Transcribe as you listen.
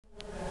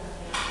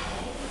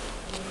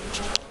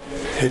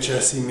Hey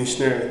Jesse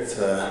Michener, it's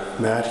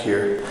Matt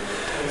here.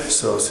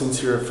 So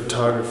since you're a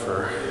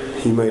photographer,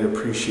 you might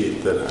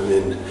appreciate that I'm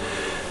in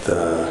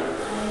the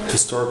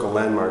historical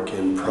landmark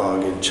in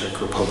Prague in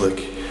Czech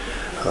Republic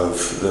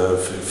of the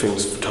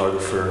famous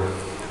photographer,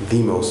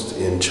 the most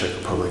in Czech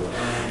Republic,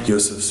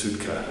 Josef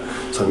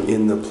Sudek. So I'm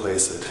in the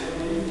place that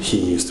he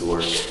used to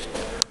work.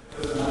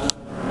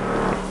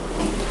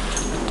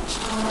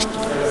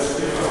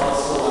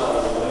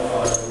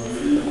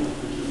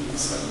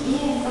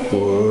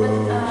 Whoa.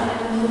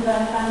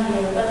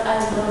 But I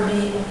will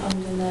be on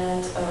the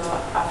net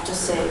after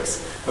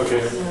 6.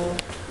 Okay. So,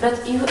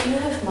 but you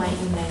have my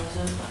email.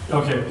 So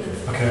Okay.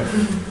 Okay.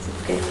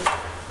 Okay.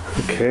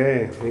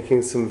 Okay,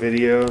 making some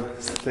video.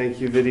 Thank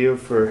you video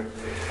for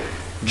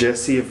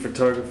Jesse, a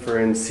photographer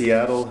in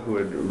Seattle, who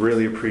would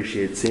really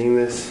appreciate seeing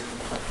this.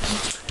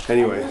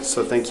 Anyway,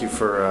 so thank you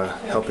for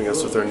helping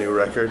us with our new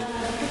record,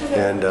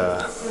 and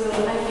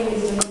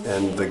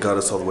they got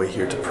us all the way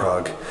here to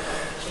Prague.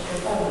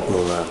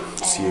 We'll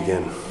see you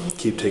again.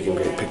 Keep taking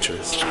great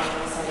pictures.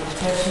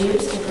 30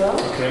 years ago.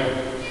 Okay.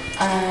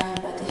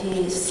 But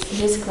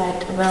he's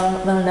quite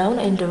well known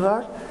in the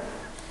world,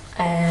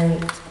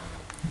 and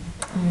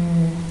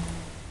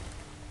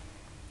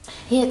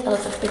he had a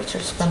lot of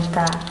pictures from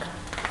Prague.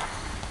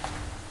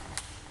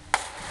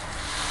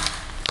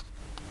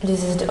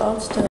 This is the old story.